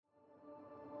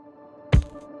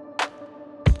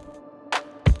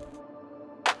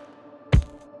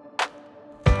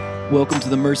Welcome to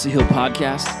the Mercy Hill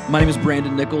Podcast. My name is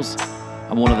Brandon Nichols.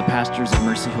 I'm one of the pastors at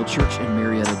Mercy Hill Church in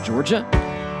Marietta, Georgia.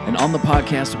 And on the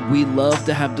podcast, we love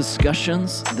to have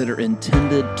discussions that are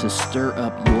intended to stir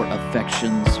up your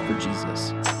affections for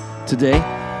Jesus. Today,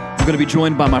 I'm going to be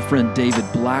joined by my friend David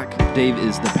Black. Dave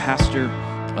is the pastor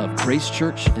of Grace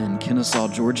Church in Kennesaw,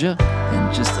 Georgia,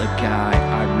 and just a guy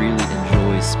I really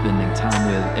enjoy spending time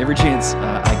with every chance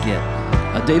I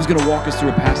get. Dave's going to walk us through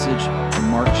a passage from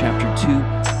Mark chapter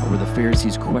 2 where the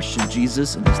Pharisees question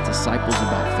Jesus and his disciples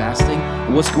about fasting.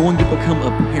 What's going to become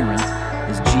apparent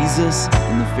is Jesus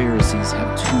and the Pharisees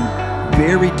have two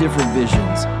very different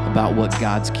visions about what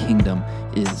God's kingdom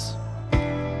is.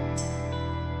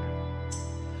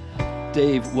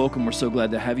 Dave, welcome. We're so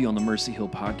glad to have you on the Mercy Hill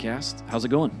Podcast. How's it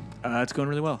going? It's going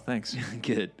really well, thanks.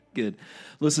 Good.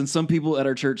 Listen, some people at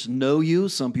our church know you.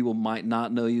 Some people might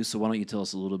not know you. So why don't you tell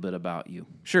us a little bit about you?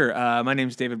 Sure. My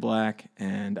name's David Black,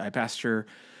 and I pastor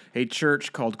a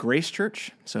church called Grace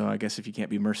Church. So I guess if you can't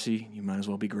be Mercy, you might as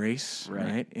well be Grace,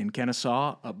 right? In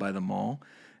Kennesaw, up by the mall.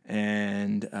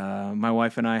 And my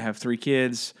wife and I have 3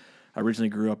 kids. I originally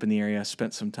grew up in the area,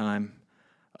 spent some time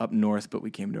up north, but we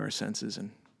came to our senses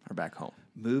and are back home.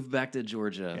 Moved back to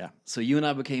Georgia. Yeah. So you and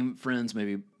I became friends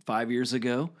maybe 5 years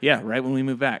ago. Yeah, right when we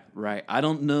moved back. Right. I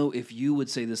don't know if you would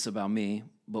say this about me,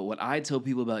 but what I tell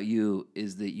people about you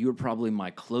is that you're probably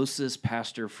my closest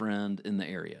pastor friend in the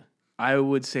area. I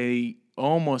would say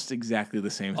almost exactly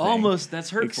the same thing. Almost. That's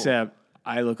hurtful. Except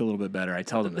I look a little bit better. I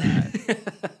tell them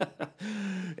that.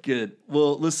 Good.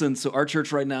 Well, listen, so our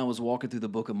church right now is walking through the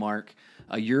book of Mark.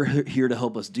 You're here to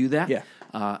help us do that. Yeah.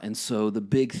 And so the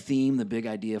big theme, the big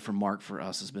idea for Mark for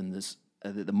us has been this,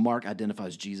 the Mark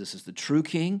identifies Jesus as the true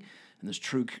king, and this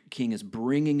true king is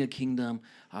bringing a kingdom,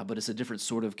 but it's a different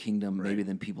sort of kingdom maybe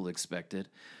than people expected.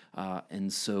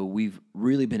 And so we've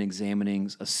really been examining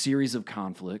a series of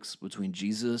conflicts between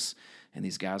Jesus and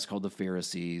these guys called the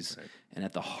Pharisees. Right. And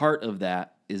at the heart of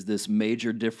that is this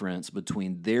major difference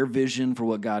between their vision for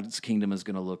what God's kingdom is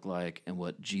going to look like and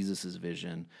what Jesus'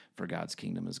 vision for God's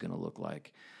kingdom is going to look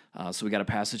like. So we got a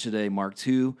passage today, Mark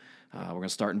 2. We're going to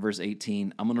start in verse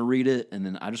 18. I'm going to read it, and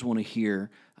then I just want to hear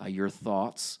your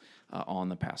thoughts on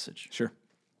the passage. Sure.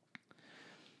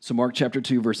 So Mark chapter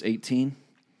 2, verse 18.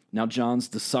 Now John's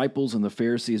disciples and the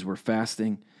Pharisees were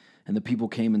fasting, and the people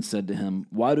came and said to him,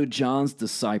 "Why do John's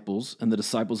disciples and the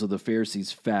disciples of the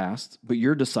Pharisees fast, but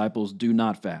your disciples do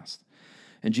not fast?"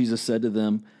 And Jesus said to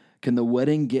them, "Can the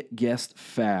wedding guest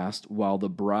fast while the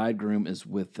bridegroom is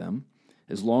with them?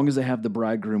 As long as they have the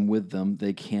bridegroom with them,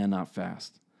 they cannot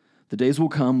fast. The days will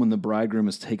come when the bridegroom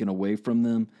is taken away from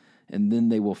them, and then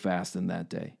they will fast in that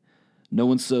day. No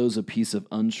one sews a piece of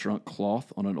unshrunk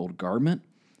cloth on an old garment.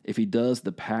 If he does,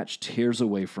 the patch tears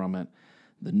away from it,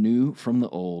 the new from the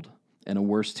old, and a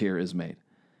worse tear is made.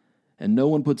 And no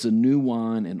one puts a new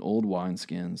wine in old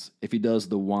wineskins. If he does,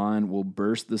 the wine will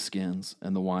burst the skins,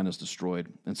 and the wine is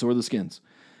destroyed, and so are the skins.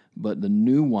 But the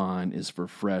new wine is for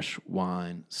fresh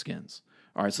wine skins."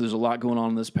 All right, so there's a lot going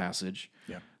on in this passage.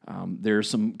 Yeah. There's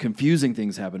some confusing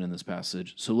things happen in this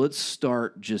passage. So let's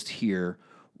start just here.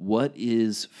 What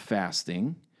is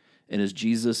fasting, and is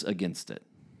Jesus against it?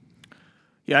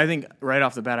 Yeah, I think right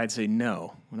off the bat, I'd say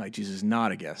no. Like, Jesus is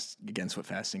not against what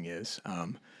fasting is. For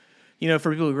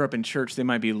people who grew up in church, they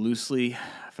might be loosely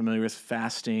familiar with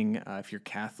fasting. If you're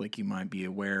Catholic, you might be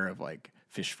aware of like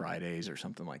Fish Fridays or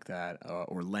something like that,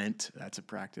 or Lent. That's a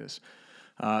practice.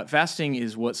 Fasting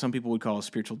is what some people would call a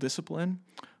spiritual discipline,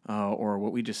 or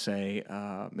what we just say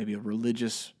maybe a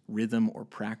religious rhythm or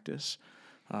practice.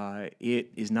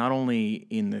 It is not only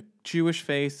in the Jewish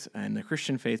faith and the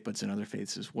Christian faith, but it's in other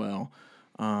faiths as well.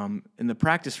 And the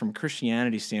practice from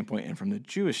Christianity's standpoint and from the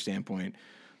Jewish standpoint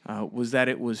was that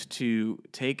it was to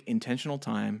take intentional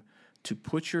time to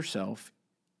put yourself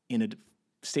in a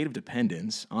state of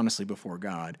dependence, honestly, before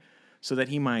God, so that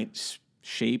He might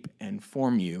shape and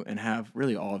form you and have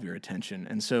really all of your attention.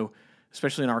 And so,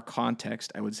 especially in our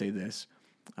context, I would say this,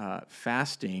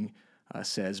 fasting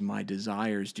says, my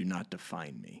desires do not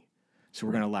define me. So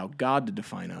we're going to allow God to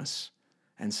define us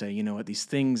and say, you know what, these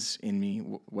things in me,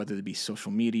 whether it be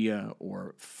social media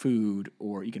or food,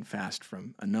 or you can fast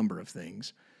from a number of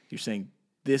things, you're saying,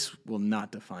 this will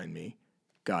not define me.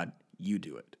 God, you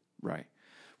do it. Right.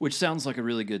 Which sounds like a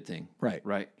really good thing. Right.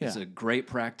 Right. Yeah. It's a great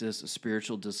practice, a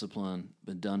spiritual discipline,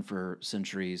 been done for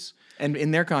centuries. And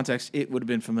in their context, it would have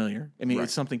been familiar. I mean, Right.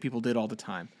 It's something people did all the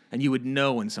time. And you would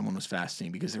know when someone was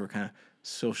fasting because there were kind of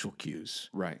social cues.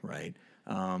 Right. Right.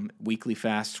 Weekly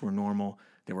fasts were normal.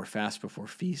 There were fasts before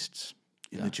feasts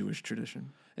in the Jewish tradition.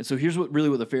 And so here's what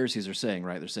the Pharisees are saying,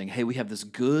 right? They're saying, hey, we have this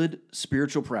good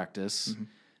spiritual practice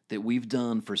that we've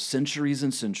done for centuries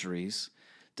and centuries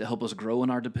to help us grow in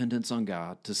our dependence on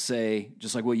God, to say,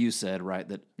 just like what you said, right,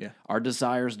 that our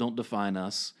desires don't define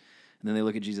us. And then they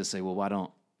look at Jesus and say, well, why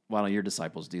don't your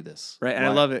disciples do this? Right, and I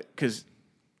love it because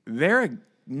they're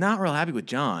not real happy with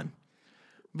John.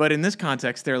 But in this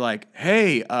context, they're like,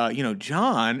 hey,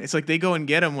 John, it's like they go and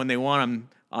get him when they want him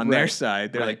on their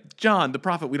side. They're like, John, the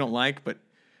prophet we don't like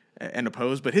and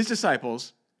oppose, but his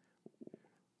disciples,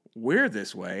 we're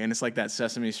this way. And it's like that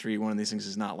Sesame Street, one of these things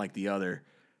is not like the other.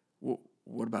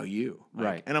 What about you?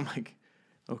 Right. And I'm like,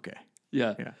 okay.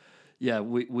 Yeah,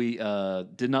 we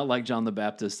did not like John the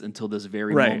Baptist until this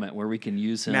very moment where we can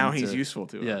use him. Now he's useful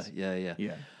to us.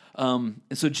 Yeah. And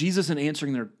so Jesus, in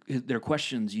answering their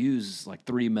questions, uses like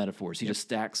three metaphors. He just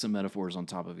stacks some metaphors on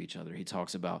top of each other. He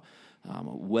talks about a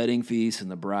wedding feast and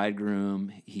the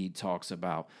bridegroom. He talks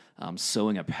about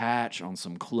sewing a patch on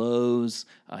some clothes.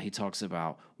 He talks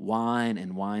about wine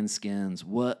and wineskins.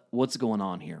 What's going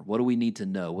on here? What do we need to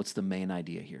know? What's the main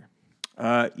idea here?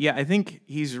 I think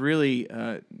he's really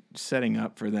setting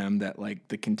up for them that like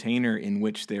the container in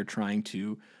which they're trying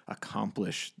to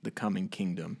accomplish the coming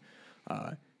kingdom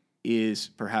is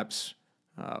perhaps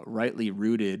rightly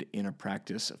rooted in a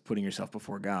practice of putting yourself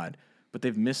before God, but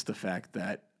they've missed the fact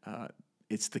that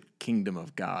it's the kingdom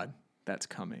of God that's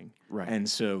coming. Right. And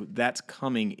so that's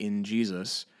coming in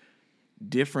Jesus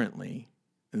differently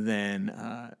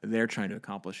than they're trying to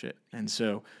accomplish it. And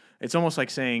so it's almost like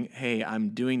saying, hey, I'm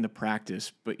doing the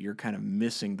practice, but you're kind of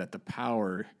missing that the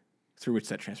power through which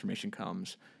that transformation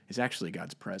comes is actually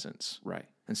God's presence. Right.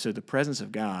 And so the presence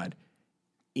of God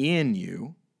in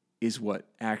you is what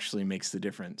actually makes the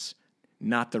difference,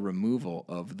 not the removal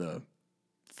of the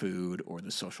food or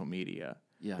the social media.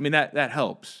 Yeah. I mean, that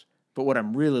helps, but what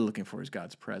I'm really looking for is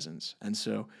God's presence. And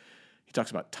so he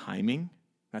talks about timing.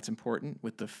 That's important.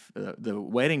 With the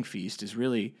wedding feast is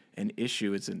really an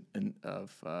issue. It's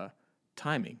of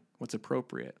timing. What's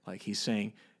appropriate? Like he's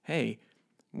saying, hey,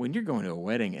 when you're going to a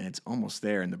wedding and it's almost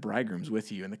there and the bridegroom's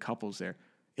with you and the couple's there,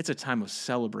 it's a time of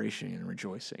celebration and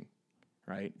rejoicing,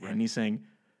 right? And he's saying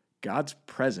God's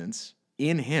presence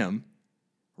in him,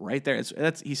 right there.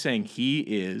 He's saying he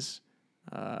is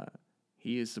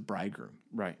the bridegroom,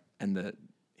 right? And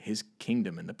his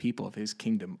kingdom and the people of his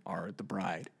kingdom are the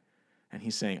bride. And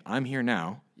he's saying, I'm here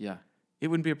now. Yeah. It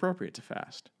wouldn't be appropriate to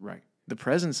fast. Right. The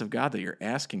presence of God that you're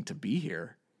asking to be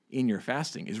here in your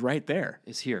fasting is right there.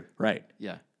 It's here. Right.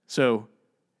 Yeah. So,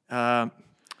 I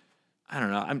don't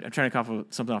know. I'm trying to come up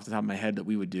with something off the top of my head that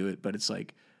we would do it, but it's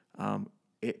like,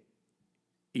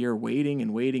 you're waiting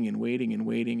and waiting and waiting and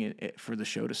waiting for the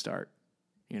show to start,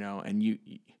 and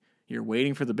you're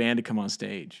waiting for the band to come on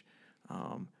stage,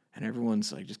 and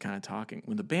everyone's like just kind of talking.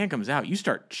 When the band comes out, you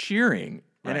start cheering.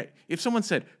 Right. And if someone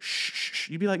said, shh,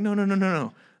 you'd be like, no.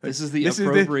 This is the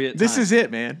appropriate time. This is it,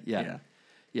 man.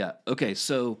 Yeah. Okay,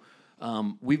 so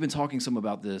we've been talking some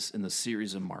about this in the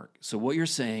series of Mark. So what you're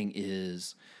saying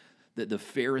is that the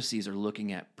Pharisees are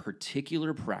looking at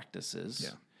particular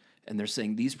practices, and they're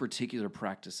saying these particular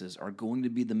practices are going to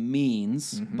be the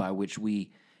means by which we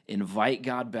invite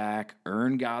God back,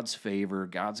 earn God's favor.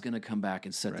 God's going to come back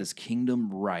and set this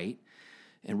kingdom right.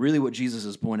 And really what Jesus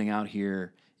is pointing out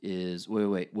here is,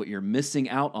 wait, what you're missing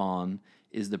out on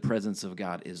is the presence of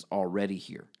God is already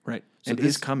here. Right. So and this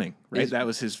is coming, right? That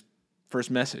was his first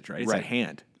message, right? It's at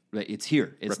hand. Right. It's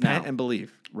here. It's Repent now. and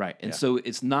believe. Right. And so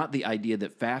it's not the idea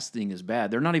that fasting is bad.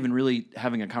 They're not even really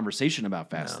having a conversation about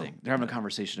fasting. They're having a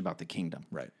conversation about the kingdom.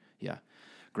 Right. Yeah.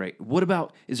 Great. What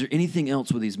about, is there anything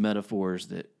else with these metaphors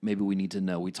that maybe we need to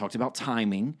know? We talked about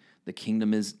timing. The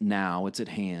kingdom is now. It's at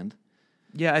hand.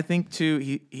 Yeah, I think,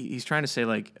 too, he's trying to say,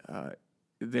 like,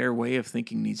 their way of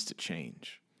thinking needs to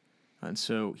change. And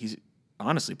so he's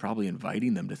honestly probably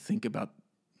inviting them to think about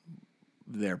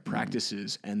their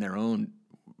practices and their own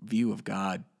view of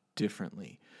God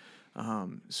differently.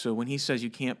 So when he says you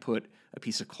can't put a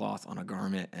piece of cloth on a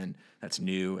garment and that's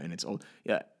new and it's old,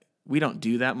 we don't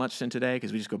do that much in today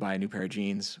because we just go buy a new pair of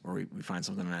jeans or we find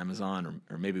something on Amazon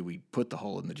or maybe we put the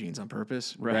hole in the jeans on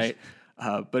purpose, right?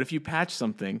 But if you patch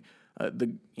something,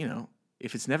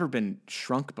 if it's never been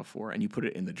shrunk before and you put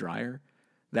it in the dryer,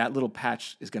 that little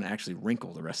patch is going to actually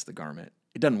wrinkle the rest of the garment.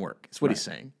 It doesn't work. It's what he's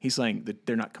saying. He's saying that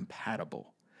they're not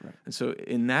compatible. Right. And so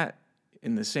in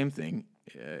the same thing,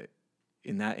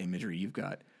 in that imagery, you've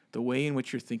got the way in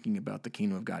which you're thinking about the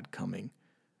kingdom of God coming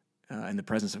and the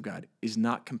presence of God is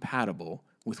not compatible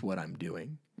with what I'm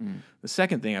doing. The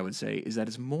second thing I would say is that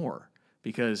it's more,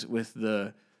 because with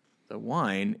the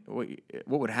wine,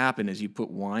 what would happen is you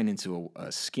put wine into a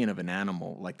skin of an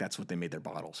animal, like that's what they made their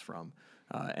bottles from.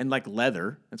 And like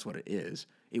leather, that's what it is,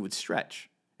 it would stretch.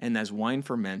 And as wine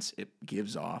ferments, it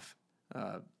gives off,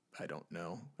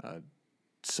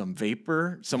 some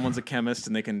vapor. Someone's a chemist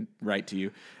and they can write to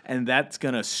you, and that's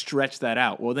going to stretch that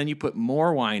out. Well, then you put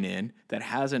more wine in that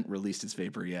hasn't released its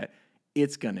vapor yet.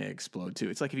 It's going to explode too.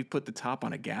 It's like if you put the top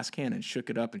on a gas can and shook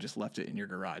it up and just left it in your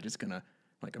garage, it's going to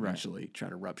like eventually try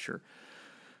to rupture.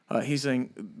 He's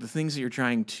saying the things that you're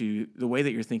trying to, the way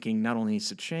that you're thinking not only needs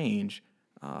to change,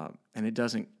 and it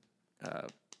doesn't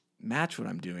match what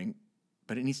I'm doing,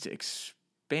 but it needs to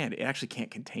expand. It actually can't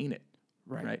contain it.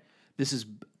 Right. This is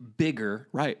bigger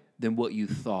Right. than what you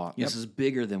thought. Yep. This is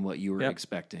bigger than what you were Yep.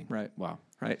 expecting. Right. Wow.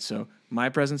 Right. So my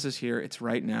presence is here. It's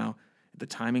right now. The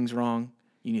timing's wrong.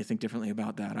 You need to think differently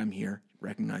about that. I'm here.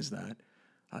 Recognize that.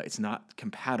 It's not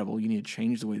compatible. You need to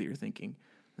change the way that you're thinking.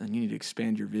 And you need to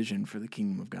expand your vision for the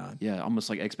kingdom of God. Yeah, almost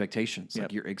like expectations. Yep.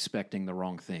 Like you're expecting the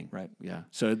wrong thing. Right. Yeah.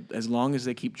 So as long as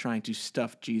they keep trying to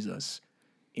stuff Jesus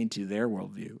into their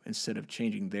worldview instead of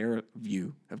changing their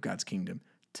view of God's kingdom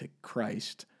to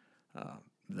Christ,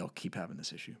 they'll keep having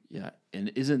this issue. Yeah.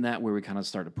 And isn't that where we kind of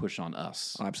start to push on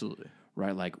us? Oh, absolutely.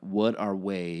 Right? Like, what are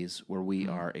ways where we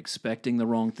are expecting the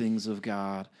wrong things of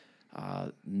God,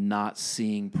 not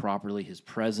seeing properly his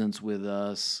presence with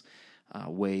us,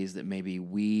 ways that maybe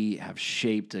we have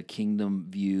shaped a kingdom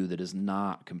view that is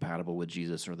not compatible with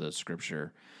Jesus or the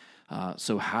scripture.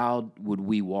 So how would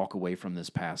we walk away from this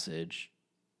passage,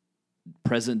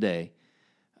 present day,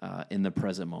 in the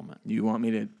present moment? You want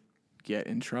me to get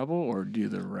in trouble or do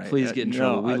the right? Please get in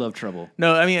trouble. We love trouble.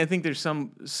 No, I mean, I think there's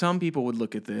some people would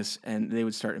look at this and they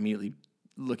would start immediately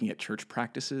looking at church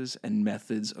practices and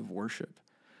methods of worship.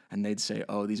 And they'd say,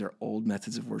 oh, these are old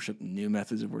methods of worship, new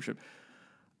methods of worship.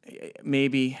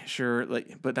 Maybe, sure,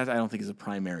 but that I don't think is a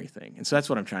primary thing. And so that's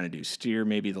what I'm trying to do. Steer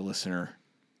maybe the listener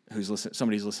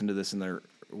somebody's listening to this in their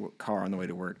car on the way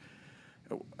to work.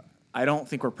 I don't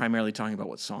think we're primarily talking about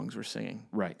what songs we're singing,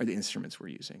 Right. or the instruments we're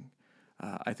using.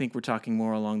 I think we're talking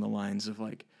more along the lines of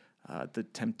the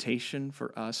temptation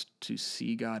for us to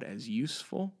see God as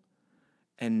useful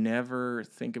and never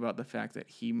think about the fact that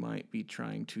he might be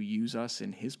trying to use us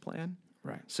in his plan.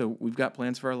 Right. So we've got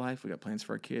plans for our life. We've got plans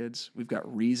for our kids. We've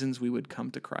got reasons we would come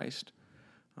to Christ.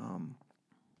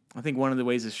 I think one of the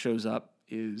ways this shows up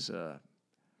is,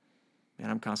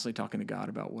 I'm constantly talking to God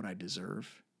about what I deserve.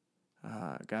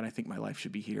 God, I think my life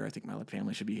should be here. I think my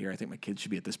family should be here. I think my kids should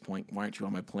be at this point. Why aren't you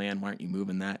on my plan? Why aren't you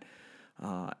moving that?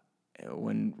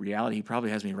 When reality, he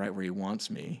probably has me right where he wants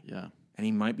me. Yeah. And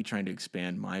he might be trying to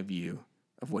expand my view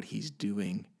of what he's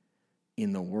doing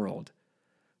in the world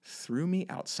through me,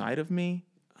 outside of me,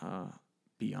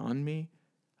 beyond me.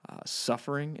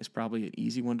 Suffering is probably an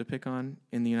easy one to pick on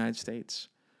in the United States.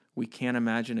 We can't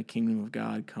imagine a kingdom of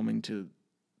God coming to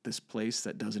this place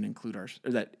that doesn't include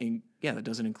that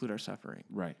doesn't include our suffering.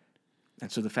 Right.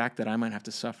 And so the fact that I might have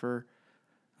to suffer,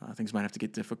 things might have to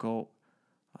get difficult,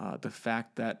 the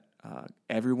fact that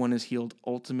everyone is healed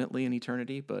ultimately in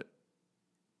eternity, but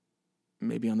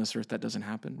maybe on this earth that doesn't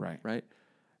happen. Right.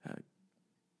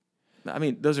 I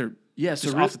mean, those are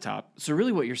just off the top. So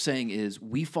really what you're saying is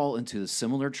we fall into the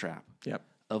similar trap Yep.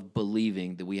 of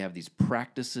believing that we have these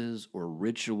practices or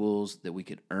rituals that we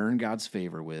could earn God's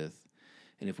favor with.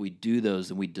 And if we do those,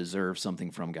 then we deserve something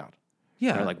from God.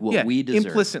 Yeah. Right? Like what we deserve.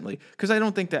 Implicitly. Because I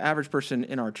don't think the average person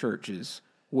in our churches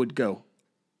would go,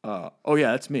 oh,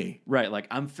 yeah, that's me. Right. Like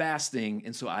I'm fasting,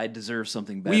 and so I deserve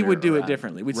something better. We would do or it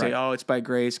differently. We'd say, oh, it's by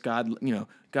grace. God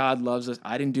loves us.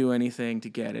 I didn't do anything to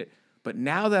get it. But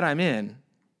now that I'm in,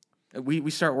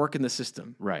 we start working the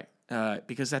system. Right.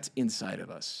 Because that's inside of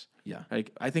us. Yeah.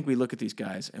 Like I think we look at these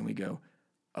guys and we go,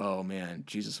 oh, man,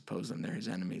 Jesus opposed them. They're his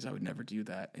enemies. I would never do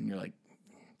that. And you're like,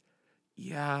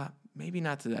 yeah, maybe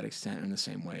not to that extent in the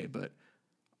same way, but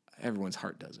everyone's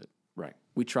heart does it. Right.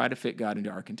 We try to fit God into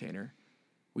our container.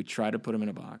 We try to put him in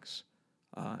a box.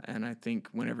 And I think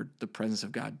whenever the presence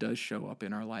of God does show up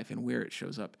in our life and where it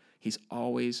shows up, he's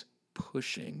always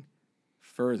pushing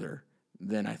further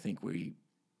than I think we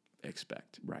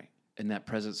expect. Right. And that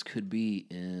presence could be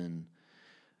in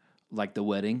like the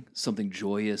wedding, something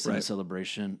joyous in a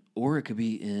celebration, or it could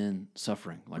be in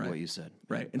suffering, like what you said.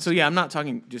 Right. And so, I'm not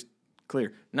talking just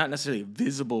clear, not necessarily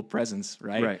visible presence,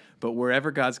 right? Right. But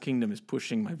wherever God's kingdom is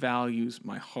pushing my values,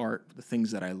 my heart, the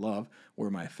things that I love, where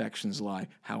my affections lie,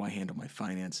 how I handle my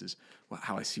finances,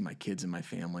 how I see my kids and my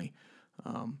family.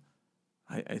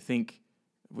 I think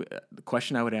the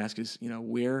question I would ask is,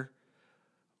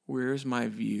 where's my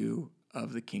view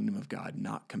of the kingdom of God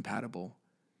not compatible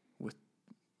with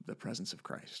the presence of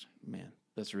Christ? Man,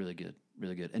 that's really good.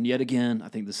 Really good. And yet again, I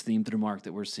think this theme through Mark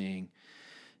that we're seeing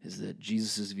is that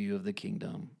Jesus' view of the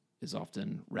kingdom is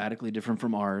often radically different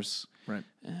from ours. Right.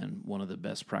 And one of the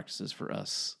best practices for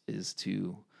us is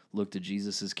to look to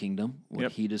Jesus' kingdom,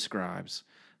 what he describes,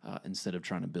 instead of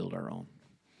trying to build our own.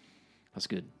 That's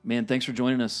good. Man, thanks for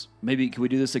joining us. Maybe, can we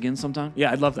do this again sometime?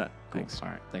 Yeah, I'd love that. Cool. Thanks. All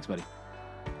right. Thanks, buddy.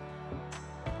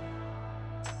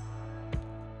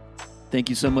 Thank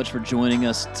you so much for joining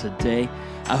us today.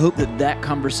 I hope that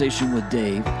conversation with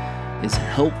Dave is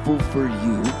helpful for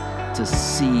you to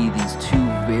see these two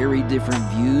very different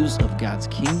views of God's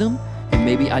kingdom and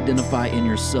maybe identify in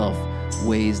yourself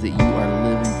ways that you are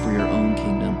living for your own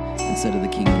kingdom instead of the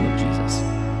kingdom of Jesus.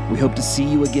 We hope to see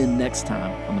you again next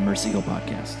time on the Mercy Hill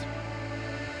Podcast.